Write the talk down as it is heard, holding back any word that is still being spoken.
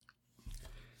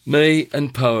Me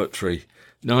and Poetry,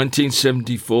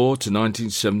 1974 to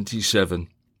 1977.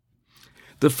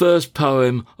 The first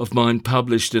poem of mine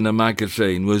published in a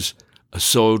magazine was A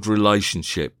Soiled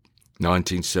Relationship,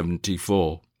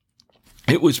 1974.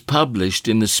 It was published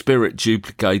in the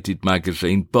spirit-duplicated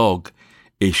magazine Bog,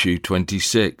 issue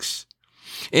 26.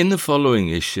 In the following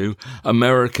issue,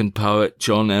 American poet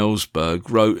John Ellsberg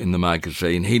wrote in the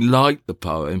magazine he liked the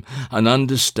poem and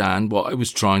understood what I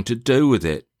was trying to do with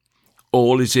it.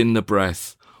 All is in the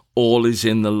breath, all is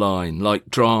in the line, like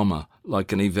drama,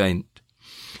 like an event.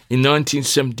 In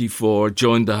 1974, I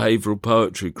joined the Haverhill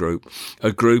Poetry Group,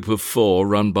 a group of 4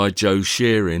 run by Joe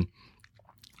Shearing.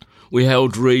 We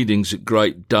held readings at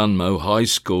Great Dunmow High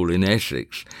School in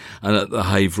Essex and at the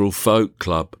Haverhill Folk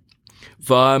Club.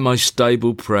 Via my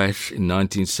stable press in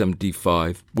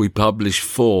 1975, we published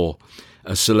 4,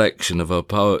 a selection of our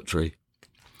poetry.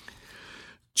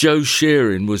 Joe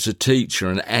Shearing was a teacher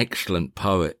and excellent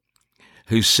poet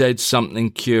who said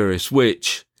something curious,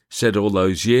 which, said all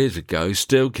those years ago,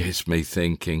 still gets me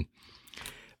thinking.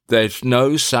 There's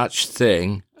no such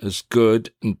thing as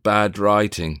good and bad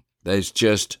writing. There's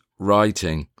just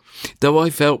writing. Though I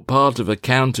felt part of a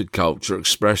counterculture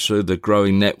expressed through the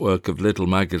growing network of little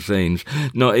magazines,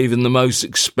 not even the most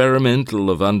experimental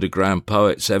of underground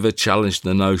poets ever challenged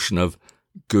the notion of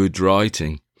good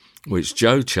writing, which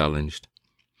Joe challenged.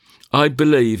 I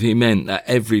believe he meant that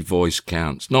every voice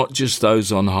counts, not just those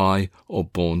on high or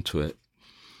born to it.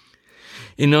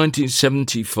 In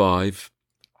 1975,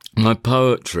 my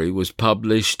poetry was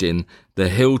published in the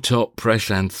Hilltop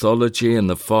Press Anthology and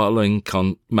the following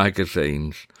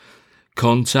magazines: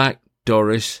 Contact,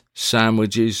 Doris,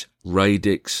 Sandwiches,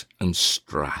 Radix and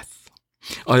Strath.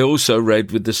 I also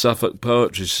read with the Suffolk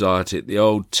Poetry Society at the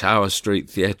old Tower Street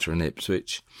Theatre in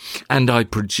Ipswich, and I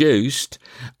produced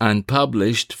and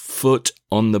published Foot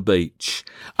on the Beach,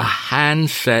 a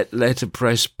hand-set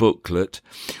letterpress booklet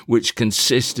which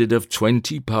consisted of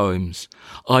 20 poems.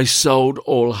 I sold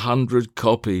all 100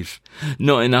 copies,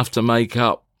 not enough to make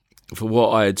up for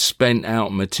what I had spent out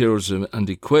on materials and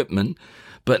equipment,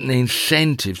 but an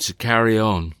incentive to carry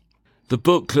on. The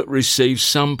booklet received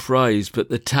some praise, but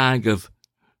the tag of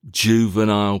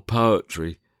juvenile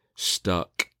poetry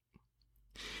stuck.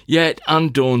 Yet,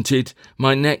 undaunted,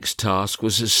 my next task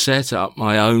was to set up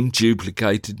my own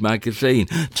duplicated magazine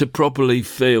to properly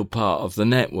feel part of the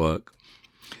network.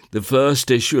 The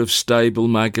first issue of Stable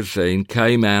magazine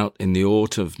came out in the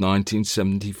autumn of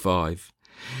 1975.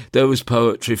 There was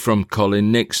poetry from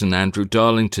Colin Nixon, Andrew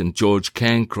Darlington, George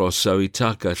Cairncross, Zoe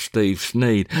Tucker, Steve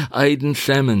Sneed, Aidan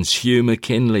Simmons, Hugh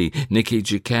McKinley, Nikki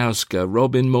Jakowska,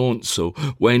 Robin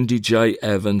Maunsell, Wendy J.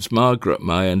 Evans, Margaret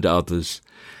May and others.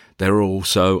 There were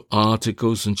also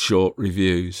articles and short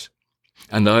reviews.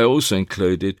 And I also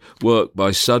included work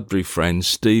by Sudbury friends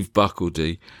Steve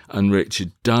Buckledy and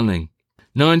Richard Dunning.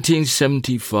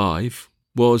 1975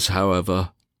 was, however,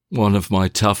 one of my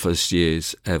toughest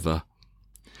years ever.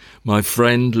 My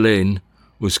friend Lynn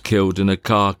was killed in a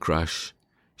car crash.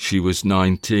 She was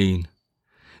 19.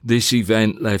 This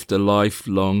event left a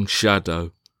lifelong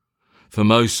shadow. For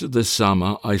most of the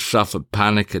summer, I suffered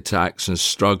panic attacks and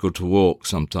struggled to walk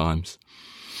sometimes.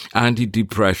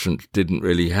 Antidepressants didn't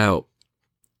really help.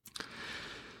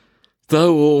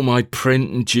 Though all my print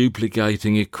and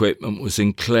duplicating equipment was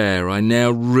in Clare, I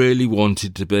now really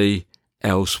wanted to be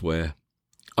elsewhere.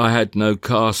 I had no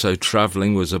car, so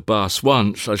travelling was a bus.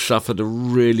 Once I suffered a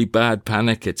really bad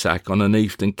panic attack on an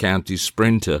Eastern County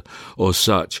Sprinter or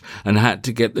such, and had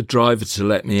to get the driver to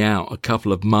let me out a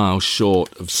couple of miles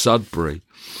short of Sudbury.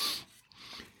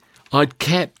 I'd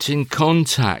kept in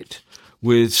contact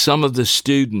with some of the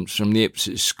students from the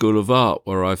Ipswich School of Art,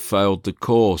 where I failed the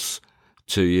course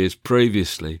 2 years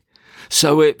previously,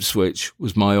 so Ipswich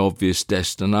was my obvious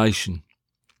destination.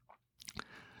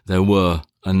 There were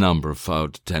a number of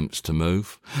failed attempts to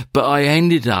move, but I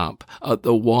ended up at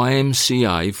the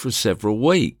YMCA for several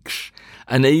weeks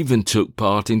and even took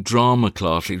part in drama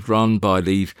classes run by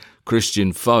these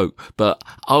Christian folk, but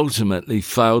ultimately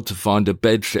failed to find a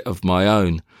bedsit of my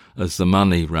own as the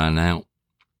money ran out.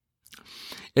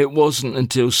 It wasn't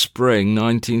until spring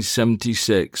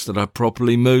 1976 that I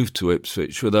properly moved to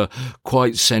Ipswich with a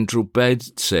quite central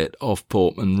bedsit off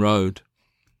Portman Road.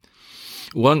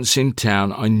 Once in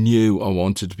town, I knew I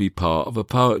wanted to be part of a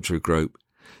poetry group.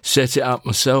 Set it up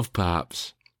myself,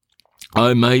 perhaps.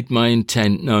 I made my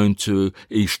intent known to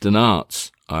Eastern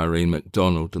Arts, Irene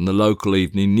MacDonald, and the local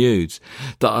Evening News,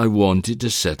 that I wanted to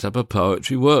set up a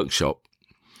poetry workshop.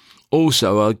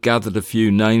 Also, I gathered a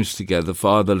few names together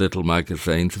via the little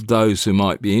magazines of those who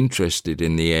might be interested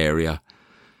in the area.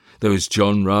 There was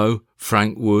John Rowe,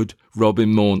 Frank Wood,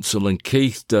 Robin Maunsell and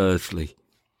Keith Dursley.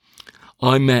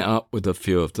 I met up with a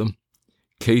few of them.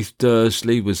 Keith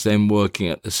Dursley was then working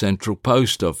at the Central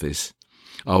Post Office.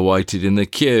 I waited in the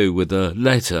queue with a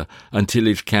letter until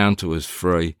his counter was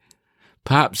free.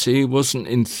 Perhaps he wasn't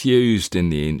enthused in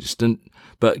the instant,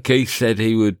 but Keith said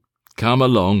he would come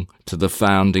along to the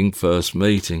founding first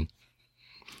meeting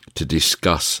to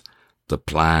discuss the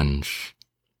plans.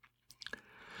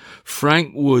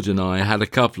 Frank Wood and I had a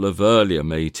couple of earlier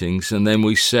meetings, and then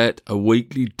we set a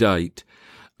weekly date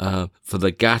for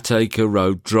the Gatacre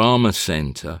Road Drama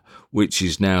Centre, which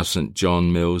is now St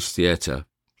John Mills Theatre.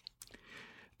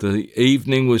 The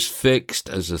evening was fixed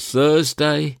as a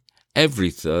Thursday,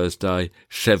 every Thursday,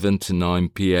 7 to 9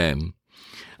 p.m.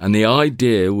 And the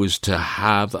idea was to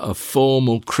have a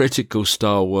formal critical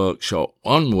style workshop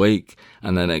one week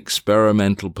and an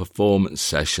experimental performance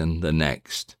session the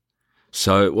next.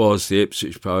 So it was the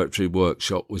Ipswich Poetry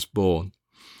Workshop was born.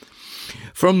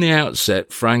 From the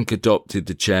outset, Frank adopted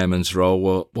the chairman's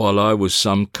role while I was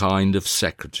some kind of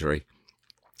secretary.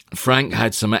 Frank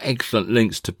had some excellent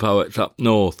links to poets up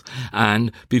north,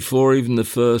 and before even the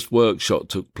first workshop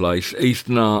took place,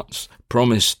 Eastern Arts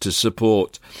promised to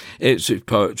support Ipswich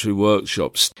Poetry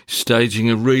Workshop, staging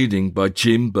a reading by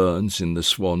Jim Burns in the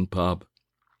Swan pub.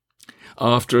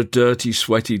 After a dirty,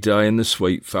 sweaty day in the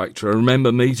sweet factory, I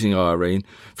remember meeting Irene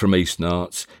from Eastern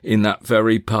Arts in that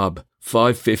very pub,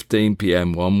 5:15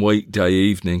 p.m. one weekday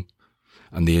evening,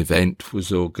 and the event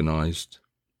was organised.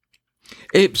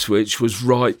 Ipswich was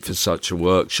ripe for such a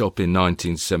workshop in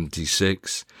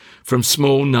 1976. From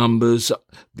small numbers,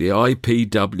 the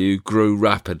IPW grew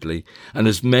rapidly, and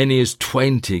as many as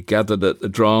 20 gathered at the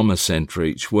Drama Centre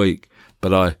each week,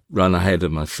 but I ran ahead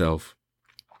of myself.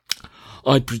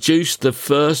 I produced the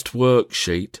first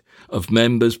worksheet of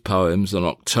members' poems on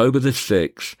October the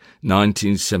 6th,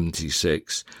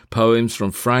 1976. Poems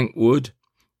from Frank Wood,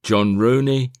 John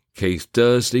Rooney, Keith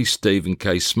Dursley, Stephen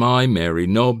K. Smythe, Mary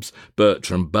Nobbs,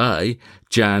 Bertram Bay,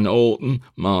 Jan Orton,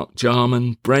 Mark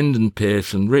Jarman, Brendan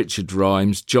Pearson, Richard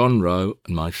Rhymes, John Rowe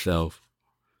and myself.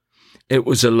 It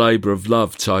was a labour of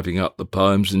love typing up the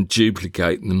poems and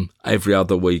duplicating them every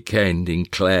other weekend in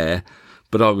Clare,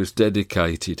 but I was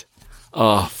dedicated.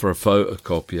 For a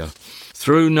photocopier.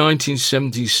 Through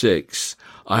 1976,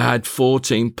 I had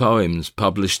 14 poems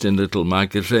published in little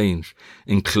magazines,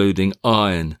 including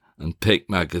Iron and Pick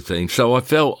magazine, so I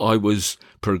felt I was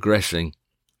progressing.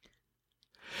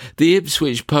 The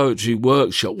Ipswich Poetry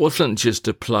Workshop wasn't just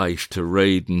a place to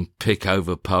read and pick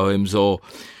over poems or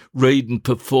read and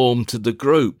perform to the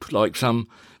group like some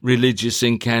religious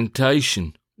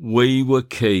incantation. We were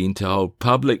keen to hold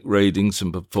public readings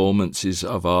and performances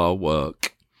of our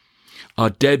work. Our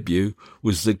debut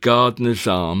was the Gardener's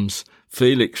Arms,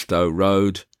 Felixstowe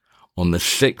Road, on the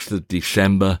 6th of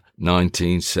December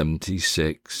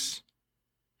 1976.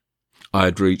 I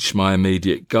had reached my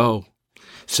immediate goal.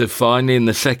 So finally, in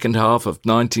the second half of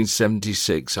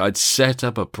 1976, I'd set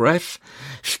up a press,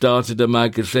 started a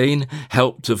magazine,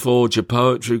 helped to forge a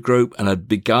poetry group, and had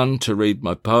begun to read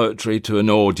my poetry to an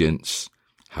audience,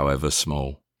 however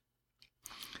small.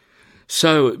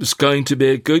 So it was going to be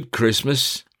a good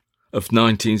Christmas of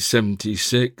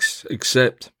 1976,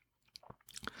 except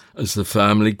as the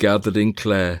family gathered in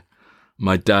Clare,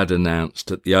 my dad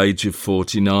announced at the age of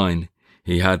 49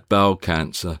 he had bowel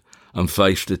cancer and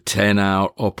faced a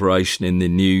 10-hour operation in the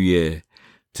new year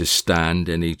to stand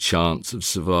any chance of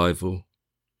survival.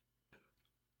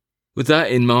 With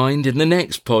that in mind, in the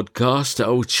next podcast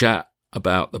I'll chat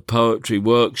about the Poetry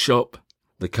Workshop,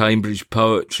 the Cambridge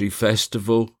Poetry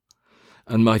Festival,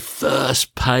 and my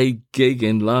first paid gig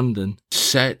in London,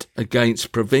 set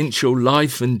against provincial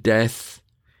life and death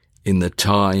in the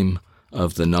time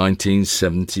of the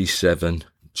 1977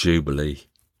 Jubilee.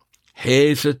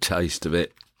 Here's a taste of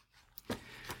it.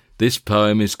 This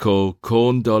poem is called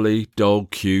Corn Dolly, Dole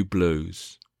Q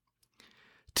Blues.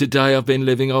 Today I've been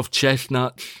living off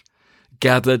chestnuts,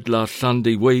 gathered last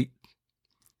Sunday week,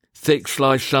 thick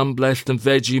sliced sunblessed and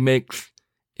veggie mix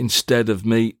instead of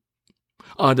meat.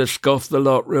 I'd have scoffed the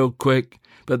lot real quick,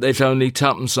 but there's only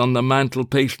tuppence on the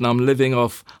mantelpiece and I'm living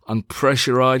off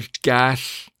unpressurised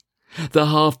gas. The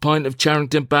half pint of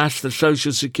Charrington Bass the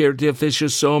Social Security official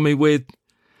saw me with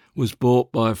was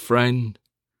bought by a friend.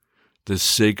 The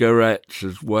cigarettes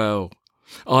as well.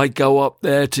 I go up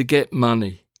there to get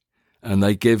money, and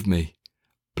they give me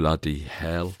bloody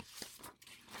hell.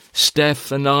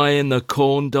 Steph and I in the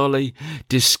Corn Dolly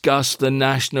discuss the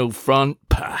National Front.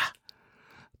 Pah!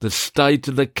 The state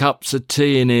of the cups of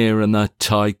tea in here and the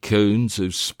tycoons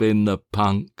who spin the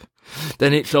punk.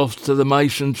 Then it's off to the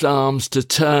Mason's Arms to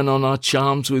turn on our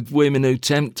charms with women who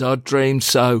tempt our dreams,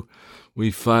 so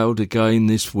we failed again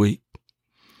this week.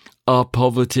 Our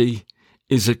poverty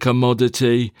is a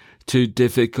commodity too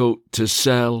difficult to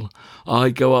sell. I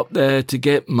go up there to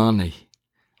get money,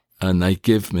 and they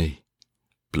give me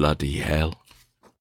bloody hell.